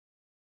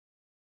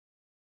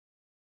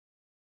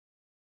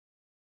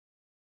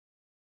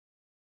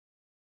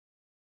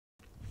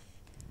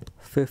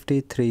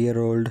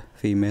53-year-old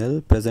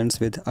female presents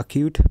with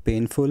acute,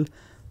 painful,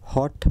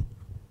 hot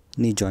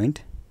knee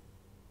joint.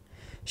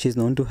 She is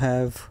known to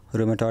have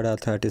rheumatoid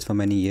arthritis for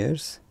many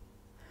years.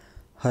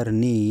 Her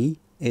knee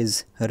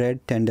is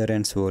red, tender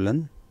and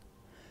swollen.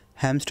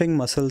 Hamstring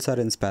muscles are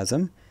in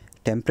spasm.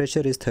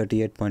 Temperature is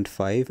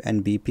 38.5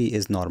 and BP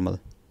is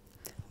normal.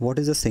 What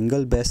is the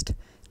single best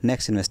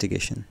next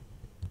investigation?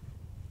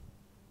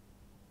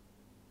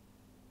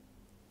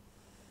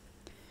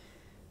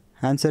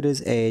 Answer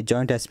is a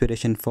joint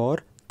aspiration for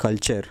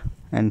culture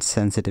and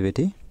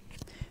sensitivity.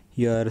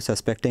 You are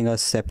suspecting a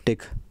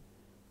septic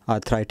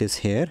arthritis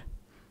here.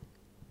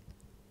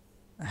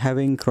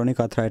 Having chronic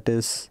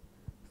arthritis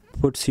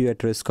puts you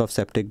at risk of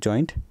septic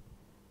joint.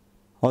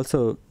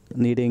 Also,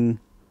 needing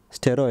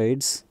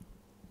steroids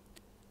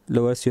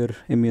lowers your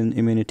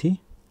immunity.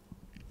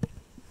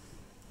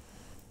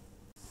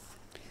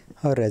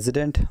 A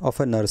resident of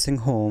a nursing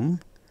home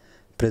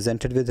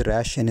presented with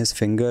rash in his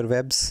finger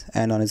webs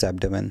and on his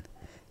abdomen.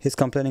 He is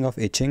complaining of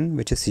itching,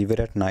 which is severe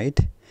at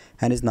night,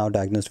 and is now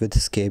diagnosed with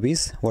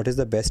scabies. What is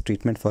the best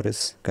treatment for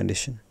his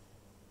condition?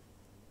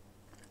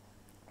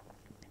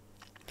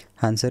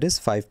 Answer is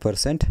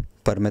 5%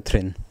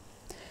 permethrin.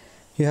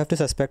 You have to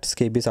suspect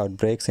scabies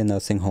outbreaks in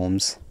nursing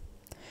homes.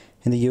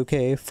 In the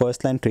UK,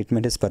 first line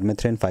treatment is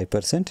permethrin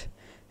 5%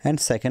 and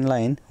second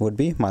line would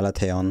be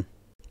malathion.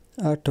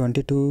 A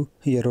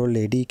 22-year-old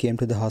lady came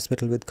to the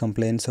hospital with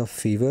complaints of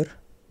fever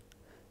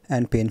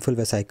and painful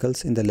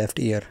vesicles in the left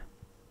ear.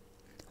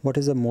 What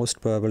is the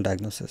most probable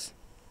diagnosis?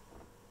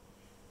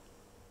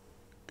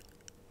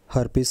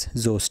 Herpes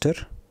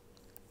zoster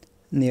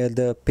near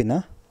the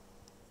pinna,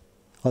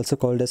 also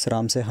called as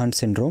Ramsay-Hunt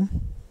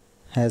syndrome,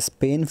 has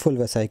painful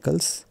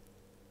vesicles.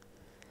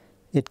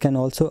 It can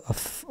also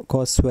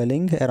cause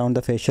swelling around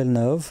the facial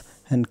nerve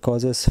and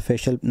causes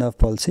facial nerve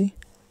palsy.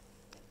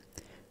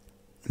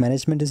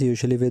 Management is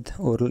usually with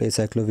oral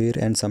Acyclovir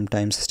and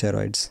sometimes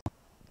steroids.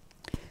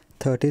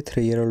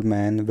 33-year-old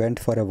man went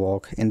for a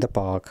walk in the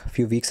park a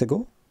few weeks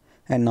ago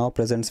and now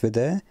presents with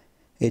a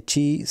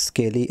itchy,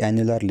 scaly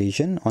annular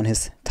lesion on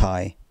his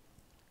thigh.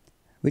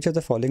 Which of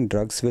the following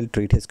drugs will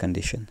treat his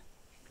condition?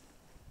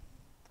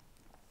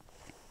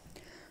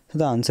 So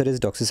the answer is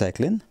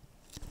Doxycycline.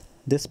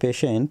 This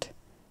patient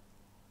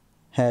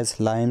has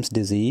Lyme's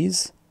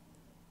disease,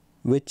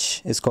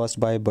 which is caused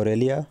by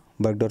Borrelia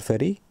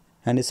burgdorferi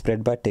and is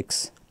spread by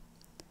ticks.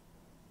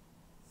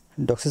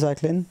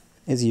 Doxycycline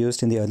is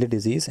used in the early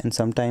disease and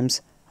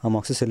sometimes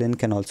Amoxicillin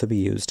can also be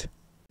used.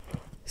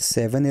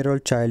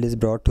 7-year-old child is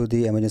brought to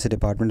the emergency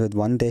department with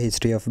 1-day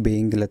history of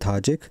being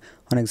lethargic.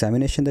 On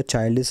examination, the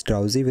child is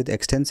drowsy with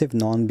extensive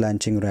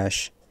non-blanching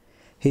rash.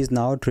 He is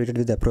now treated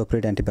with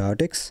appropriate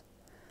antibiotics.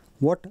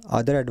 What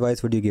other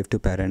advice would you give to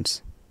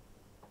parents?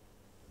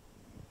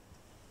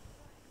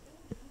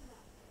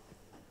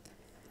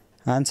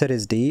 Answer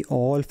is D.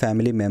 All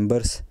family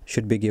members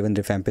should be given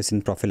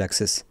rifampicin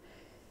prophylaxis.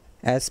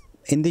 As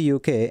in the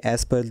UK,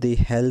 as per the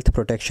Health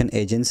Protection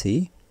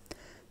Agency,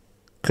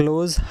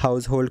 close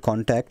household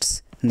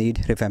contacts need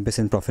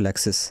rifampicin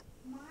prophylaxis.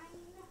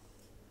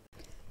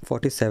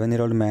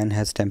 47-year-old man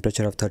has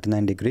temperature of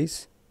 39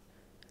 degrees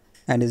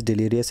and is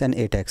delirious and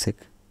ataxic.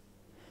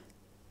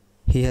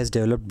 He has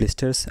developed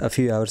blisters a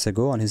few hours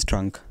ago on his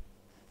trunk.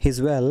 He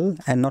is well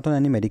and not on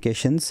any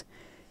medications.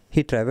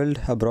 He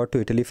travelled abroad to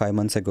Italy 5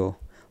 months ago.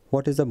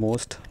 What is the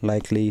most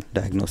likely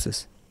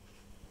diagnosis?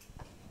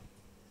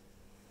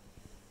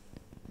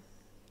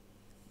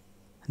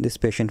 This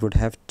patient would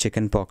have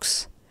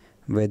chickenpox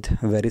with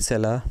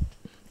varicella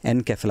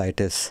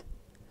encephalitis.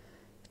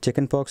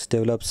 Chickenpox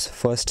develops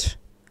first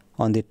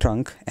on the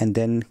trunk and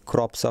then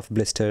crops of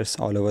blisters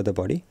all over the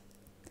body.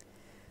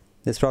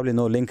 There's probably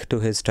no link to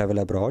his travel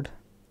abroad.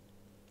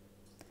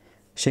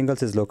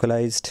 Shingles is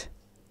localized.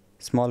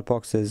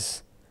 Smallpox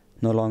is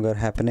no longer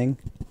happening,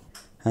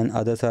 and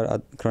others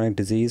are chronic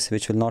disease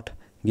which will not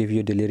give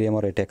you delirium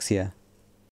or ataxia.